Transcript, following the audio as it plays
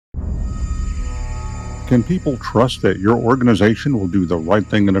Can people trust that your organization will do the right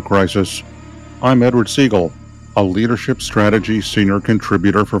thing in a crisis? I'm Edward Siegel, a leadership strategy senior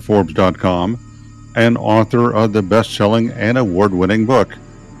contributor for Forbes.com and author of the best-selling and award-winning book,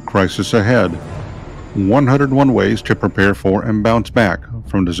 Crisis Ahead: 101 Ways to Prepare for and Bounce Back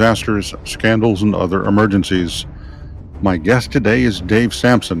from Disasters, Scandals, and Other Emergencies. My guest today is Dave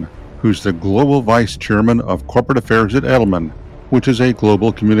Sampson, who's the Global Vice Chairman of Corporate Affairs at Edelman, which is a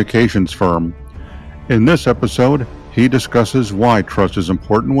global communications firm. In this episode, he discusses why trust is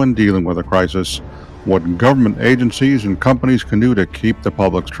important when dealing with a crisis, what government agencies and companies can do to keep the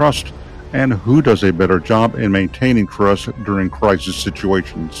public's trust, and who does a better job in maintaining trust during crisis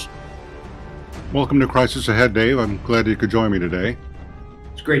situations. Welcome to Crisis Ahead, Dave. I'm glad you could join me today.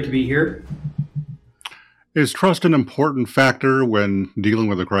 It's great to be here. Is trust an important factor when dealing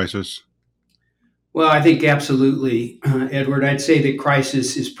with a crisis? Well, I think absolutely, Edward. I'd say that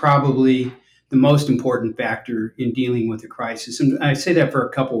crisis is probably the most important factor in dealing with a crisis. And I say that for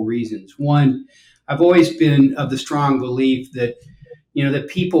a couple reasons. One, I've always been of the strong belief that, that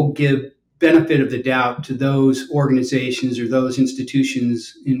people give benefit of the doubt to those organizations or those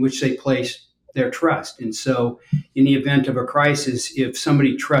institutions in which they place their trust. And so in the event of a crisis, if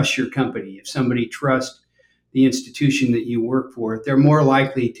somebody trusts your company, if somebody trusts the institution that you work for, they're more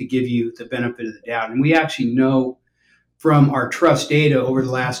likely to give you the benefit of the doubt. And we actually know from our trust data over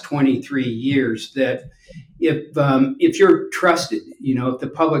the last 23 years that if you're trusted, if the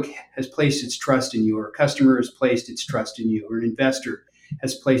public has placed its trust in you, or a customer has placed its trust in you, or an investor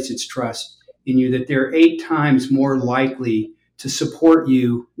has placed its trust in you, that they're 8 times more likely to support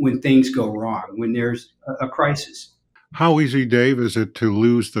you when things go wrong, when there's a crisis. How easy, Dave, is it to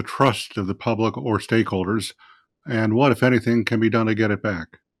lose the trust of the public or stakeholders? And what, if anything, can be done to get it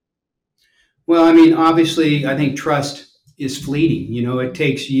back? Well, obviously, I think trust is fleeting. It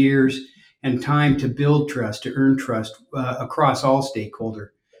takes years and time to build trust, to earn trust across all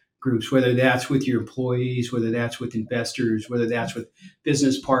stakeholder groups, whether that's with your employees, whether that's with investors, whether that's with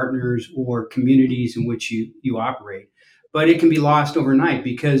business partners or communities in which you operate. But it can be lost overnight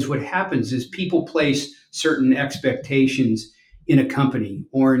because what happens is people place certain expectations in a company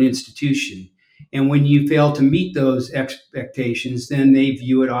or an institution. And when you fail to meet those expectations, then they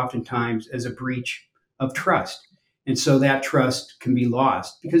view it oftentimes as a breach of trust. And so that trust can be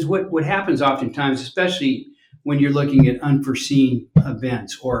lost because what happens oftentimes, especially when you're looking at unforeseen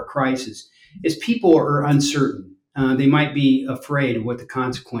events or a crisis, is people are uncertain. They might be afraid of what the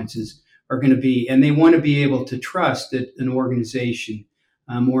consequences are going to be. And they want to be able to trust that an organization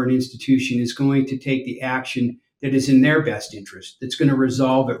or an institution is going to take the action that is in their best interest, that's going to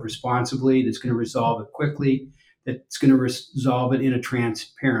resolve it responsibly, that's going to resolve it quickly, that's going to resolve it in a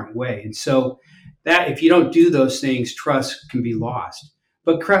transparent way. And so that if you don't do those things, trust can be lost.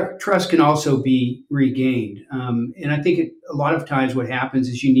 But trust can also be regained. And I think a lot of times what happens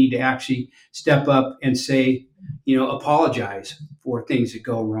is you need to actually step up and say, apologize for things that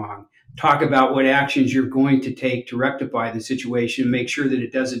go wrong. Talk about what actions you're going to take to rectify the situation, make sure that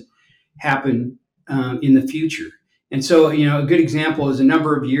it doesn't happen in the future. And so, a good example is a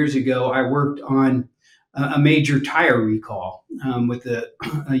number of years ago, I worked on a major tire recall with a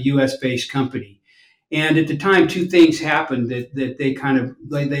U.S.-based company. And at the time, 2 things happened that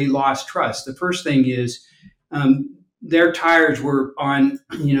they lost trust. The first thing is their tires were on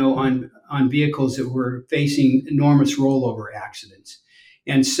vehicles that were facing enormous rollover accidents.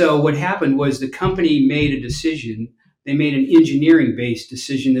 And so what happened was the company made a decision. They made an engineering-based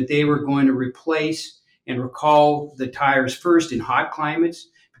decision that they were going to replace and recall the tires first in hot climates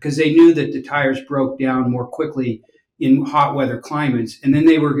because they knew that the tires broke down more quickly in hot weather climates. And then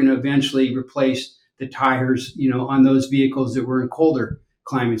they were going to eventually replace the tires, on those vehicles that were in colder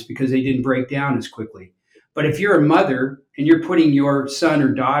climates because they didn't break down as quickly. But if you're a mother and you're putting your son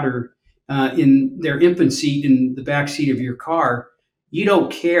or daughter in their infant seat in the back seat of your car, you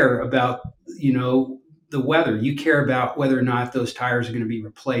don't care about, the weather. You care about whether or not those tires are going to be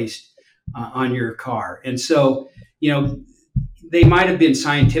replaced on your car. And so, they might have been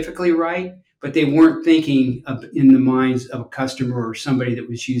scientifically right, but they weren't thinking in the minds of a customer or somebody that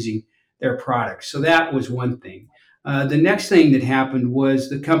was using their products. So that was one thing. The next thing that happened was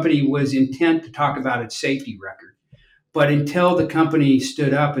the company was intent to talk about its safety record. But until the company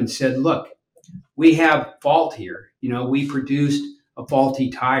stood up and said, look, we have fault here. We produced a faulty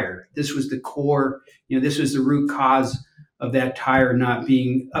tire. This was the core, this was the root cause of that tire not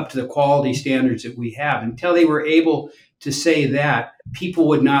being up to the quality standards that we have. Until they were able to say that, people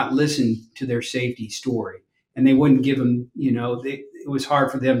would not listen to their safety story. And they wouldn't give them, it was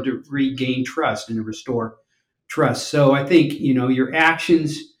hard for them to regain trust and to restore trust. So I think, your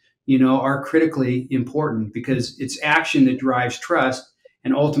actions, are critically important because it's action that drives trust,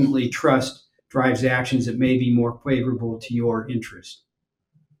 and ultimately trust drives actions that may be more favorable to your interest.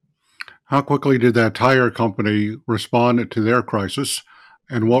 How quickly did that tire company respond to their crisis?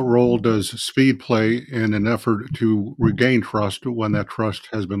 And what role does speed play in an effort to regain trust when that trust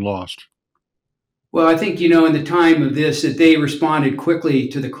has been lost? Well, I think, in the time of this, that they responded quickly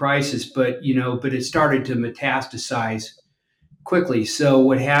to the crisis, but it started to metastasize quickly. So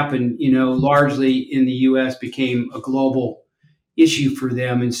what happened, largely in the U.S. became a global issue for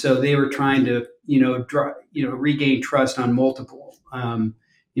them, and so they were trying to, regain trust on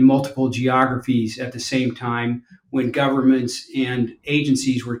in multiple geographies at the same time when governments and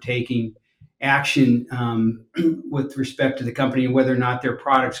agencies were taking action with respect to the company and whether or not their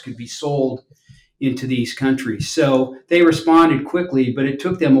products could be sold into these countries. So they responded quickly, but it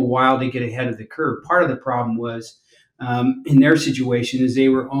took them a while to get ahead of the curve. Part of the problem was in their situation is they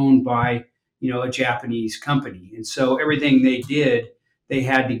were owned by a Japanese company, and so everything they did, they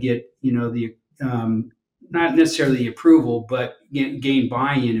had to get the not necessarily the approval, but gain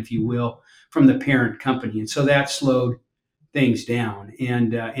buy-in, if you will, from the parent company, and so that slowed things down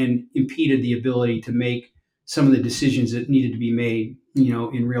and impeded the ability to make some of the decisions that needed to be made,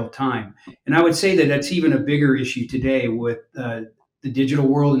 in real time. And I would say that that's even a bigger issue today with the digital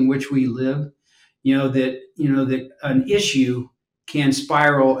world in which we live. That an issue can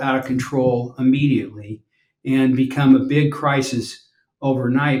spiral out of control immediately and become a big crisis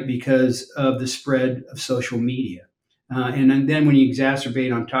overnight because of the spread of social media. And then when you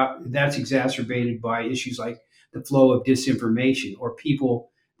exacerbate on top, that's exacerbated by issues like the flow of disinformation or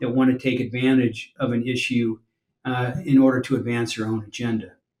people that want to take advantage of an issue in order to advance their own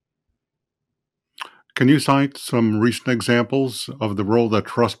agenda. Can you cite some recent examples of the role that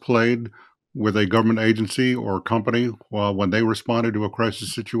trust played with a government agency or company when they responded to a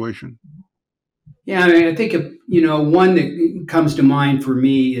crisis situation? Yeah, I mean, I think one that comes to mind for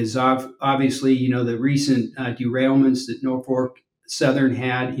me is obviously the recent derailments that Norfolk Southern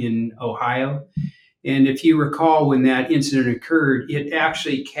had in Ohio. And if you recall, when that incident occurred, it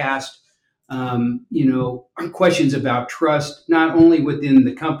actually cast questions about trust, not only within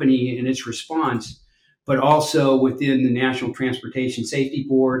the company and its response, but also within the National Transportation Safety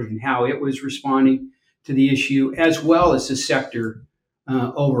Board and how it was responding to the issue, as well as the sector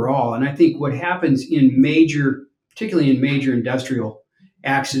overall. And I think what happens particularly in major industrial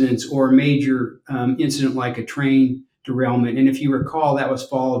accidents or a major incident like a train derailment, and if you recall, that was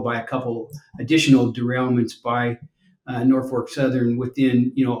followed by a couple additional derailments by Norfolk Southern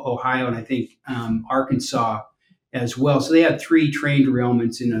within Ohio and I think Arkansas as well. So they had three train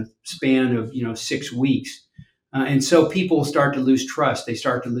derailments in a span of 6 weeks, and so people start to lose trust. They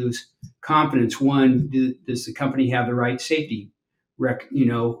start to lose confidence. One, does the company have the right safety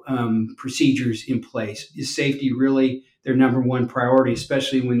procedures in place? Is safety really their number one priority,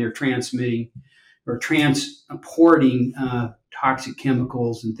 especially when they're transmitting or transporting toxic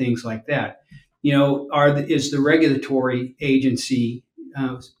chemicals and things like that? Is the regulatory agency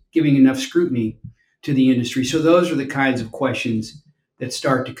giving enough scrutiny to the industry? So those are the kinds of questions that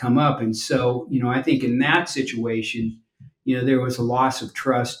start to come up. And so, I think in that situation, there was a loss of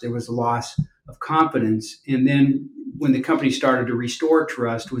trust, there was a loss of confidence. And then when the company started to restore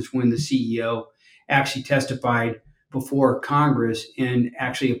trust was when the CEO actually testified before Congress and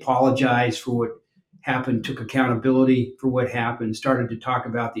actually apologized for what happened, took accountability for what happened, started to talk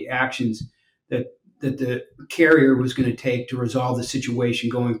about the actions that the carrier was going to take to resolve the situation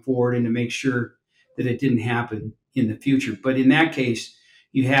going forward and to make sure that it didn't happen in the future. But in that case,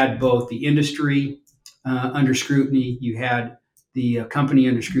 you had both the industry under scrutiny, you had the company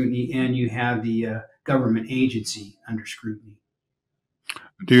under scrutiny, and you had the government agency under scrutiny.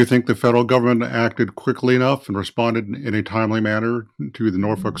 Do you think the federal government acted quickly enough and responded in a timely manner to the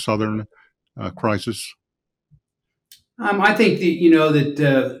Norfolk Southern crisis? I think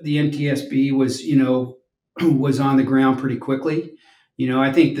that the NTSB was on the ground pretty quickly.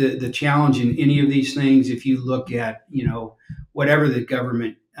 I think the challenge in any of these things, if you look at whatever the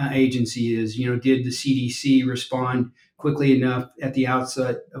government agency is, did the CDC respond quickly enough at the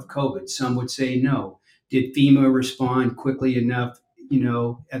outset of COVID? Some would say no. Did FEMA respond quickly enough,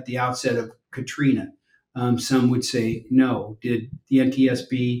 at the outset of Katrina? Some would say no. Did the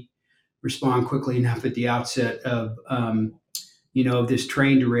NTSB respond quickly enough at the outset of this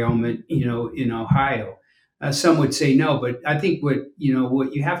train derailment in Ohio? Some would say no, but I think what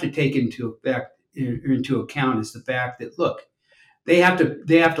you have to take into account is the fact that, look, they have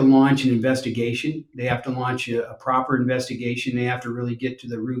to launch an investigation. They have to launch a proper investigation. They have to really get to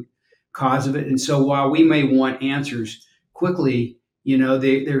the root cause of it. And so while we may want answers quickly,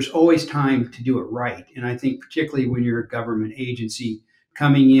 there's always time to do it right. And I think particularly when you're a government agency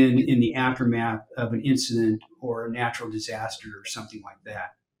coming in the aftermath of an incident or a natural disaster or something like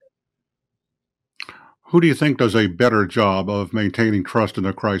that. Who do you think does a better job of maintaining trust in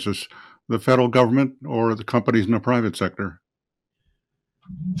a crisis, the federal government or the companies in the private sector?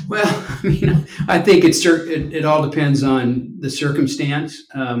 Well, I mean, I think it all depends on the circumstance.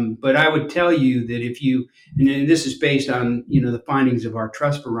 But I would tell you that if you, and this is based on the findings of our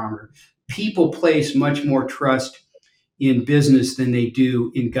trust barometer, people place much more trust in business than they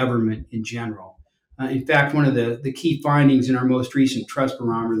do in government in general. In fact, one of the key findings in our most recent trust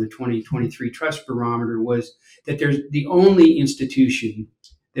barometer, the 2023 trust barometer, was that there's the only institution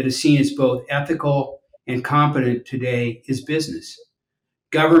that is seen as both ethical and competent today is business.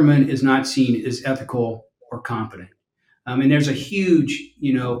 Government is not seen as ethical or competent. And there's a huge,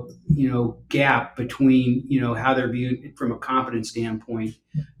 gap between, how they're viewed from a competence standpoint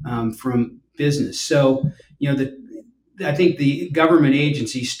from business. So, I think the government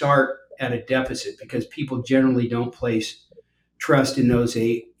agencies start at a deficit because people generally don't place trust in those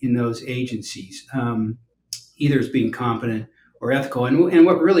agencies, either as being competent or ethical. And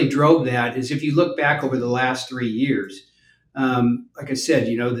what really drove that is if you look back over the last 3 years, like I said,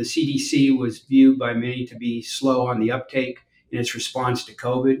 the CDC was viewed by many to be slow on the uptake in its response to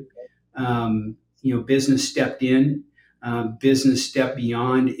COVID. Business stepped in, business stepped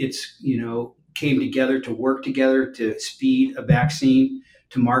beyond came together to work together to speed a vaccine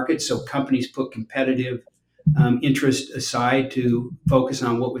to market. So companies put competitive interest aside to focus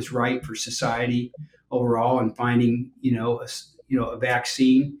on what was right for society overall and finding, a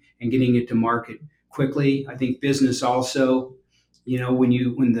vaccine and getting it to market quickly. I think business also,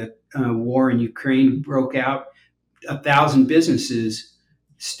 when the war in Ukraine broke out, 1,000 businesses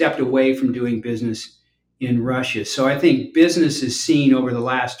stepped away from doing business in Russia. So I think business has seen over the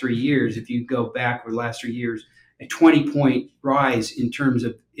last 3 years, if you go back over the last 3 years, a 20-point rise in terms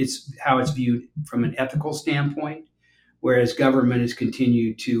of how it's viewed from an ethical standpoint, whereas government has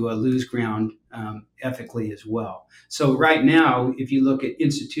continued to lose ground ethically as well. So right now, if you look at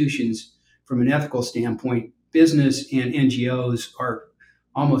institutions from an ethical standpoint, business and NGOs are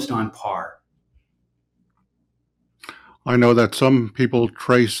almost on par. I know that some people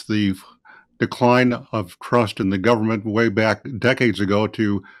trace the decline of trust in the government way back decades ago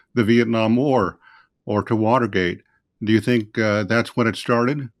to the Vietnam War or to Watergate. Do you think that's when it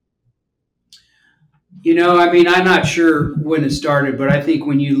started? I'm not sure when it started, but I think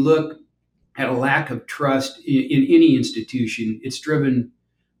when you look at a lack of trust in any institution, it's driven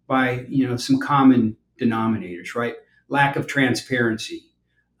by some common denominators, right? Lack of transparency,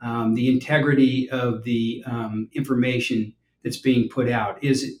 the integrity of the information that's being put out.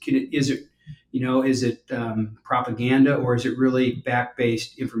 Is it propaganda, or is it really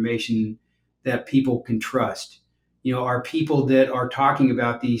fact-based information that people can trust? Are people that are talking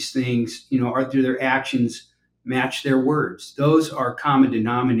about these things, do their actions match their words? Those are common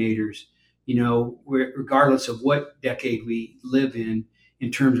denominators, regardless of what decade we live in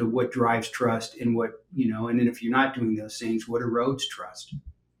terms of what drives trust and and then if you're not doing those things, what erodes trust?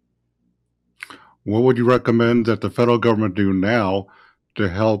 What would you recommend that the federal government do now to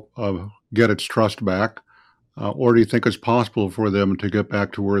help get its trust back? Or do you think it's possible for them to get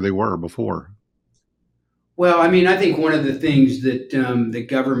back to where they were before? Well, I think one of the things that the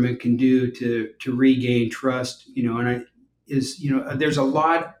government can do to regain trust, is there's a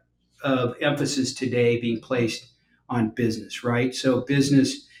lot of emphasis today being placed on business, right? So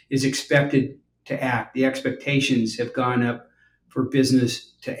business is expected to act. The expectations have gone up for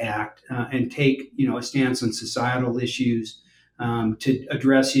business to act and take a stance on societal issues, to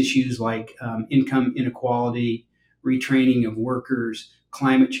address issues like income inequality, retraining of workers,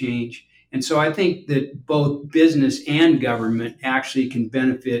 climate change. And so I think that both business and government actually can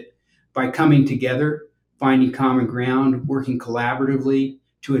benefit by coming together, finding common ground, working collaboratively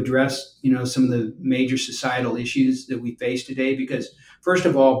to address, some of the major societal issues that we face today. Because first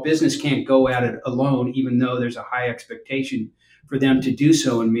of all, business can't go at it alone, even though there's a high expectation for them to do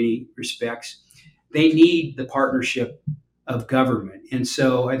so in many respects. They need the partnership of government. And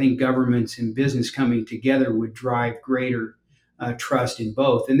so I think governments and business coming together would drive greater trust in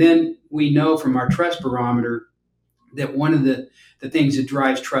both. And then we know from our trust barometer that one of the things that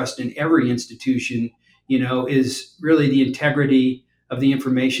drives trust in every institution, is really the integrity of the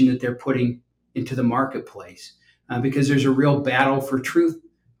information that they're putting into the marketplace, because there's a real battle for truth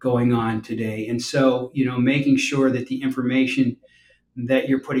going on today. And so, making sure that the information that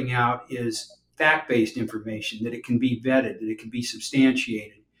you're putting out is fact-based information, that it can be vetted, that it can be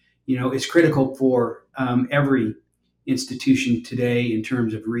substantiated, is critical for every institution today in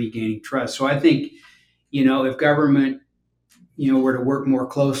terms of regaining trust. So I think, if government, were to work more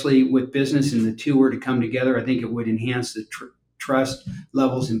closely with business and the two were to come together, I think it would enhance the trust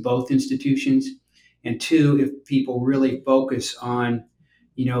levels in both institutions. And two, if people really focus on,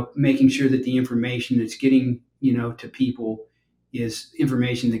 making sure that the information that's getting, to people is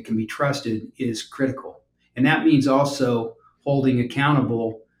information that can be trusted is critical. And that means also holding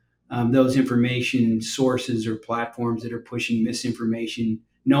accountable those information sources or platforms that are pushing misinformation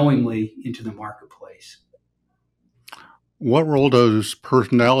knowingly into the marketplace. What role does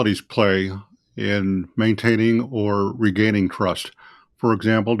personalities play in maintaining or regaining trust? For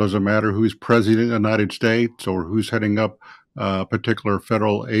example, does it matter who's president of the United States or who's heading up a particular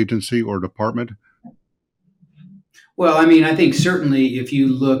federal agency or department? Well, I mean, I think certainly if you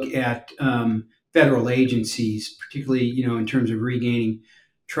look at federal agencies, particularly in terms of regaining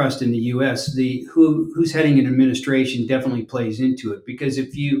trust in the U.S., the who's heading an administration definitely plays into it. Because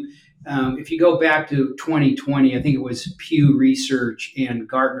if you go back to 2020, I think it was Pew Research and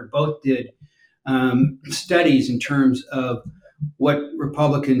Gartner both did studies in terms of what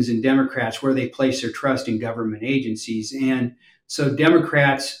Republicans and Democrats, where they place their trust in government agencies. And so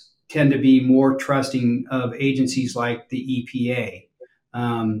Democrats tend to be more trusting of agencies like the EPA,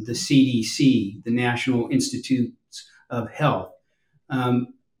 the CDC, the National Institutes of Health.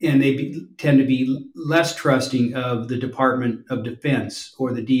 And tend to be less trusting of the Department of Defense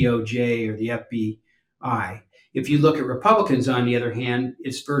or the DOJ or the FBI. If you look at Republicans, on the other hand,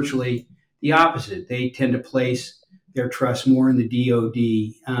 it's virtually the opposite. They tend to place their trust more in the DOD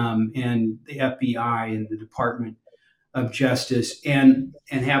and the FBI and the Department of Justice, and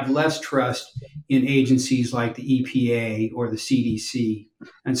have less trust in agencies like the EPA or the CDC.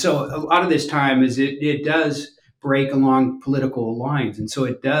 And so a lot of this time is it does break along political lines, and so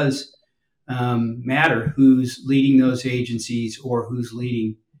it does matter who's leading those agencies or who's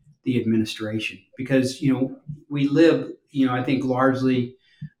leading the administration, because we live, I think, largely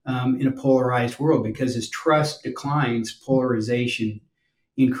in a polarized world, because as trust declines, polarization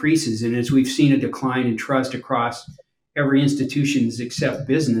increases. And as we've seen a decline in trust across every institutions except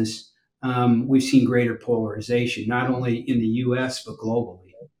business, we've seen greater polarization, not only in the U.S., but globally.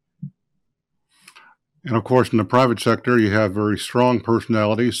 And of course, in the private sector, you have very strong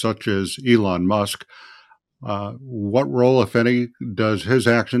personalities such as Elon Musk. What role, if any, does his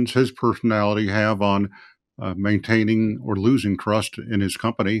actions, his personality have on maintaining or losing trust in his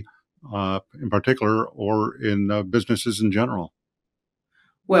company in particular, or in businesses in general?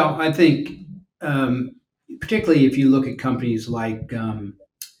 Well, I think, particularly if you look at companies like,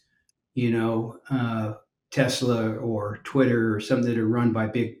 you know, uh, Tesla or Twitter or some that are run by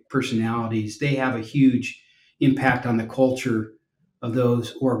big personalities, they have a huge impact on the culture of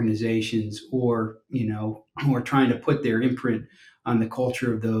those organizations, or or trying to put their imprint on the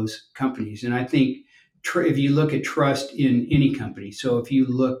culture of those companies. And I think if you look at trust in any company, so if you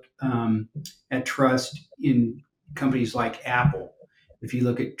look at trust in companies like Apple, if you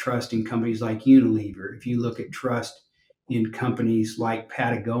look at trust in companies like Unilever, if you look at trust in companies like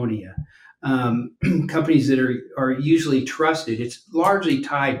Patagonia, companies that are usually trusted, it's largely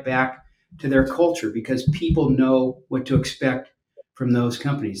tied back to their culture, because people know what to expect from those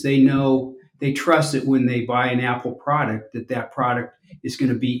companies. They trust that when they buy an Apple product, that product is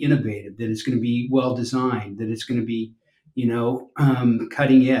going to be innovative, that it's going to be well designed, that it's going to be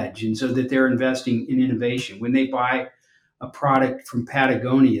cutting edge, and so that they're investing in innovation. When they buy a product from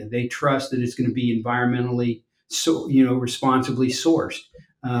Patagonia, they trust that it's going to be environmentally responsibly sourced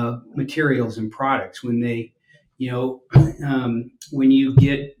materials and products. When they, when you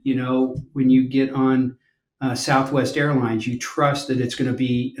get on Southwest Airlines, you trust that it's going to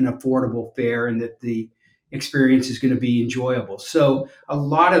be an affordable fare and that the experience is going to be enjoyable. So a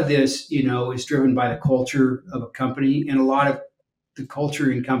lot of this, is driven by the culture of a company, and a lot of the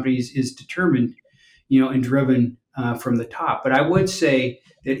culture in companies is determined, and driven from the top. But I would say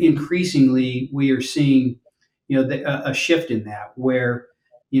that increasingly we are seeing, a shift in that, where,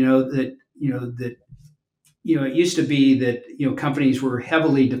 it used to be that, companies were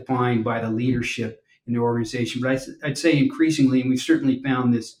heavily defined by the leadership in their organization. But I'd say increasingly, and we've certainly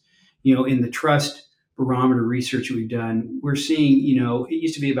found this, in the trust barometer research that we've done, we're seeing, it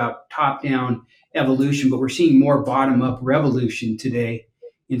used to be about top down evolution, but we're seeing more bottom up revolution today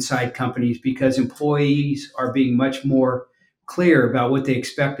inside companies, because employees are being much more clear about what they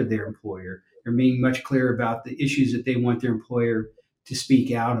expect of their employer. They're being much clearer about the issues that they want their employer to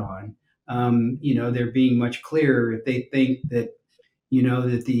speak out on. They're being much clearer if they think that,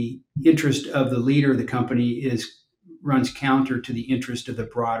 that the interest of the leader of the company runs counter to the interest of the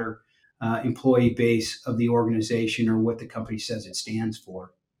broader employee base of the organization or what the company says it stands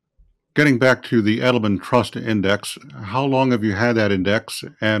for. Getting back to the Edelman Trust Index, how long have you had that index,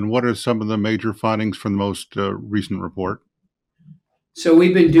 and what are some of the major findings from the most recent report? So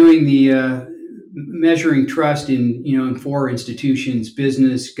we've been doing the measuring trust in four institutions: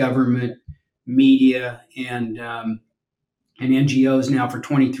 business, government, media, and NGOs now for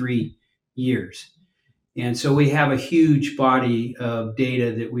 23 years. And so we have a huge body of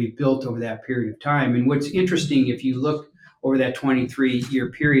data that we've built over that period of time. And what's interesting, if you look over that 23-year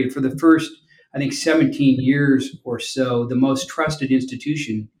period, for the first, I think, 17 years or so, the most trusted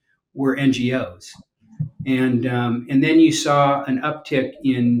institution were NGOs. And then you saw an uptick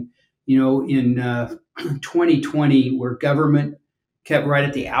in 2020 where government kept right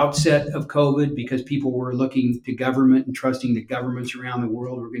at the outset of COVID because people were looking to government and trusting that governments around the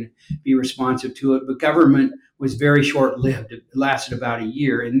world were going to be responsive to it. But government was very short lived. It lasted about a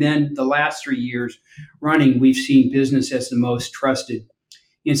year. And then the last 3 years running, we've seen business as the most trusted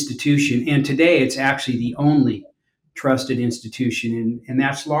institution. And today it's actually the only trusted institution. And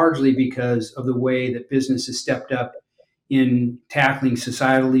that's largely because of the way that business has stepped up in tackling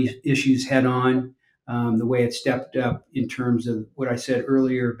societal issues head on, the way it stepped up in terms of what I said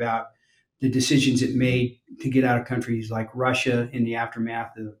earlier about the decisions it made to get out of countries like Russia in the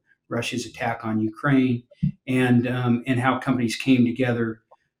aftermath of Russia's attack on Ukraine, and how companies came together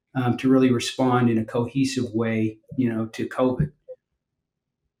to really respond in a cohesive way, to COVID.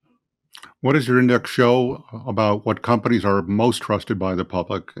 What does your index show about what companies are most trusted by the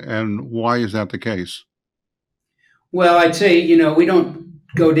public, and why is that the case? Well, I'd say, we don't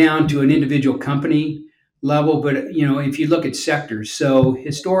go down to an individual company level, but, if you look at sectors, so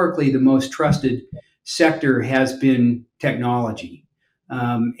historically, the most trusted sector has been technology.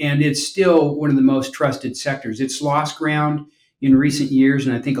 And it's still one of the most trusted sectors. It's lost ground in recent years.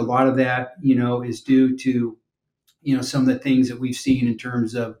 And I think a lot of that, is due to, some of the things that we've seen in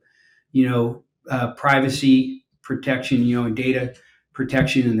terms of, privacy protection, and data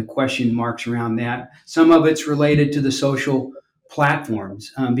protection and the question marks around that. Some of it's related to the social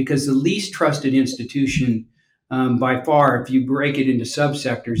platforms because the least trusted institution by far, if you break it into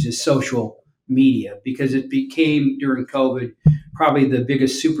subsectors, is social media because it became during COVID probably the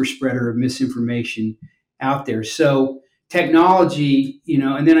biggest super spreader of misinformation out there. So technology,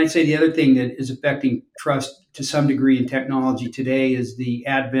 and then I'd say the other thing that is affecting trust to some degree in technology today is the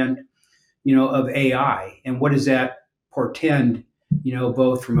advent, of AI. And what does that portend,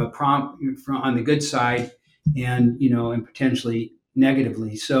 both from a prompt on the good side and potentially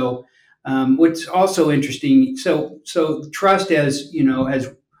negatively. So what's also interesting, so trust has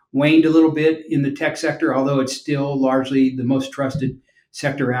waned a little bit in the tech sector, although it's still largely the most trusted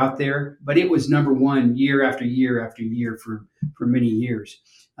sector out there. But it was number one year after year after year for many years.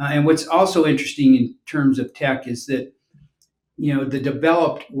 And what's also interesting in terms of tech is that the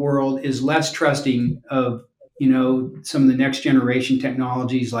developed world is less trusting of some of the next generation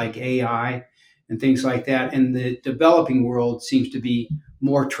technologies like AI and things like that, and the developing world seems to be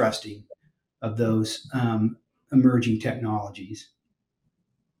more trusting of those emerging technologies.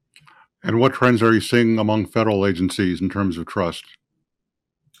 And what trends are you seeing among federal agencies in terms of trust?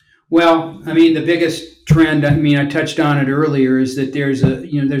 Well, I mean, the biggest trend, I touched on it earlier, is that there's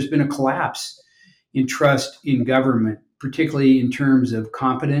been a collapse in trust in government, particularly in terms of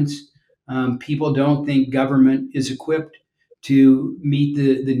competence. People don't think government is equipped to meet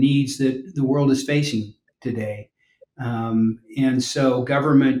the needs that the world is facing today. And so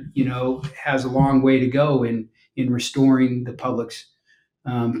government, has a long way to go in restoring the public's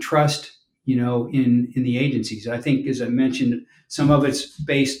trust, in the agencies. I think, as I mentioned, some of it's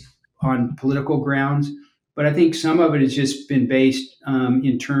based on political grounds, but I think some of it has just been based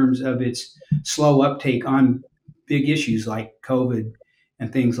in terms of its slow uptake on big issues like COVID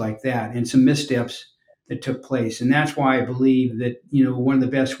and things like that, and some missteps that took place. And that's why I believe that one of the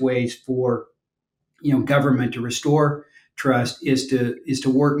best ways for government to restore trust is to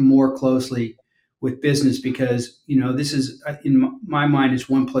work more closely with business, because this is, in my mind, is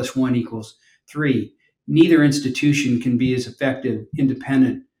 1+1 = 3. Neither institution can be as effective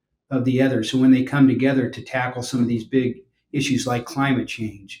independent of the other. So when they come together to tackle some of these big issues like climate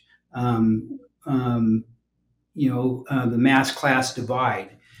change, the mass class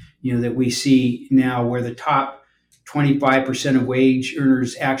divide, that we see now, where the top 25% of wage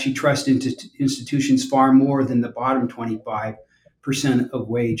earners actually trust institutions far more than the bottom 25% of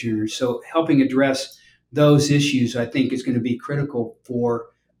wage earners. So helping address those issues, I think, is going to be critical for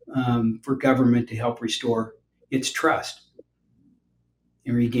government to help restore its trust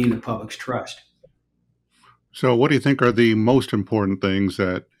and regain the public's trust. So, what do you think are the most important things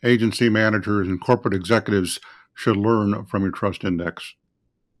that agency managers and corporate executives should learn from your trust index?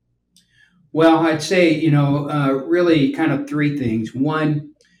 Well, I'd say, really kind of three things.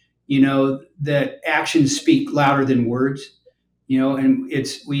 One, that actions speak louder than words, and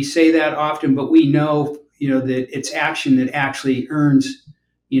we say that often, but we know, that it's action that actually earns,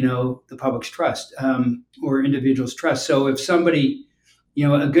 the public's trust, or individuals' trust. So if somebody,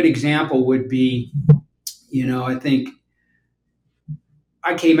 a good example would be, I think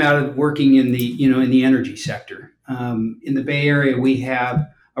I came out of working in the energy sector. In the Bay Area, we have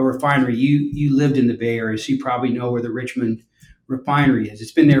a refinery. You lived in the Bay Area, so you probably know where the Richmond refinery is.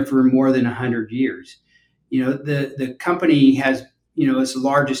 It's been there for more than 100 years. The company has, is the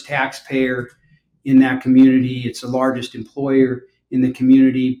largest taxpayer in that community. It's the largest employer in the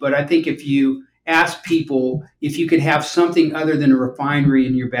community. But I think if you ask people if you could have something other than a refinery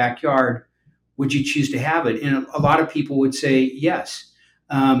in your backyard, would you choose to have it? And a lot of people would say yes.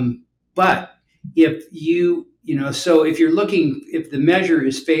 But if so if you're looking, if the measure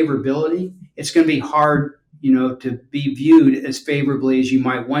is favorability, it's going to be hard, to be viewed as favorably as you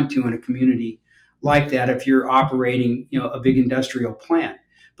might want to in a community like that if you're operating, a big industrial plant.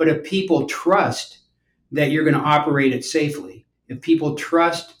 But if people trust that you're going to operate it safely, if people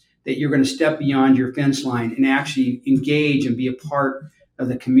trust that you're going to step beyond your fence line and actually engage and be a part of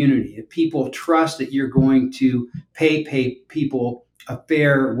the community, if people trust that you're going to pay people a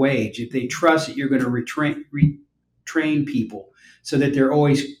fair wage, if they trust that you're going to retrain people so that they're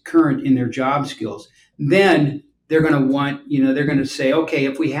always current in their job skills, then they're going to want, they're going to say, okay,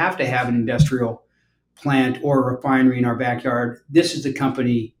 if we have to have an industrial plant or a refinery in our backyard, this is the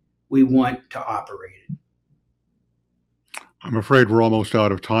company we want to operate it. I'm afraid we're almost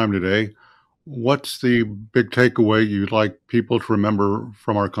out of time today. What's the big takeaway you'd like people to remember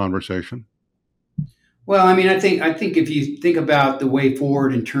from our conversation? Well, I mean, I think if you think about the way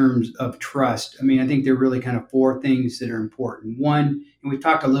forward in terms of trust, I mean, I think there are really kind of four things that are important. One, and we've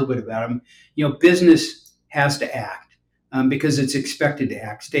talked a little bit about them, business has to act, because it's expected to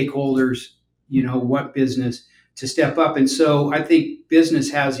act. Stakeholders, want business to step up. And so I think business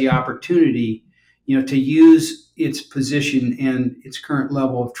has the opportunity, to use its position and its current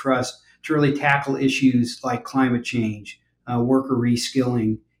level of trust to really tackle issues like climate change, worker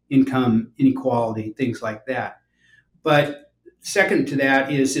reskilling, income inequality, things like that. But second to that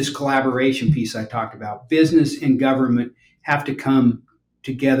is this collaboration piece I talked about. Business and government have to come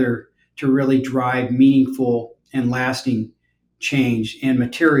together to really drive meaningful and lasting change and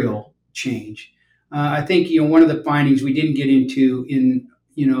material change. I think one of the findings we didn't get into in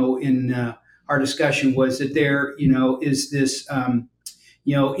our discussion was that there is this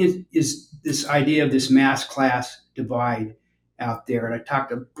is this idea of this mass class divide out there. And I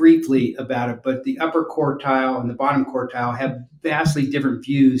talked briefly about it, but the upper quartile and the bottom quartile have vastly different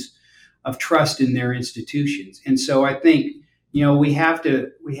views of trust in their institutions. And so I think, we have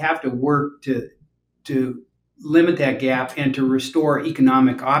to work to limit that gap and to restore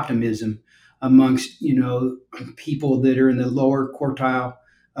economic optimism amongst, people that are in the lower quartile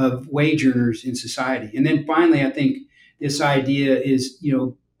of wage earners in society. And then finally, I think this idea is,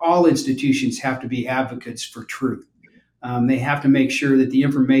 all institutions have to be advocates for truth. They have to make sure that the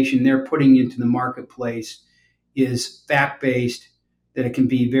information they're putting into the marketplace is fact-based, that it can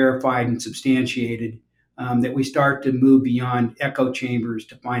be verified and substantiated, that we start to move beyond echo chambers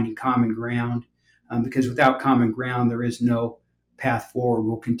to finding common ground, because without common ground, there is no path forward.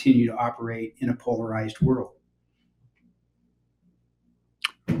 We'll continue to operate in a polarized world.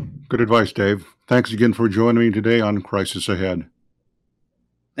 Good advice, Dave. Thanks again for joining me today on Crisis Ahead.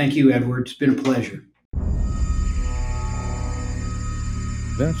 Thank you, Edward. It's been a pleasure.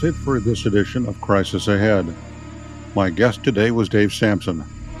 That's it for this edition of Crisis Ahead. My guest today was Dave Sampson,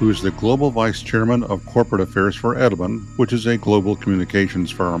 who is the Global Vice Chairman of Corporate Affairs for Edelman, which is a global communications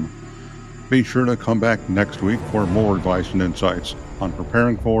firm. Be sure to come back next week for more advice and insights on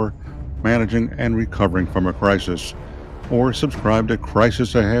preparing for, managing, and recovering from a crisis. Or subscribe to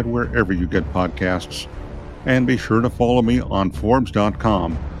Crisis Ahead wherever you get podcasts. And be sure to follow me on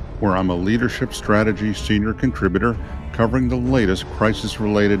Forbes.com, where I'm a leadership strategy senior contributor covering the latest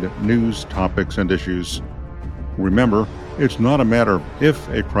crisis-related news, topics, and issues. Remember, it's not a matter of if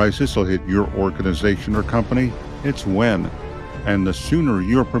a crisis will hit your organization or company, it's when. And the sooner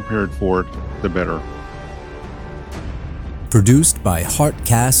you're prepared for it, the better. Produced by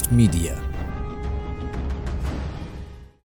Heartcast Media.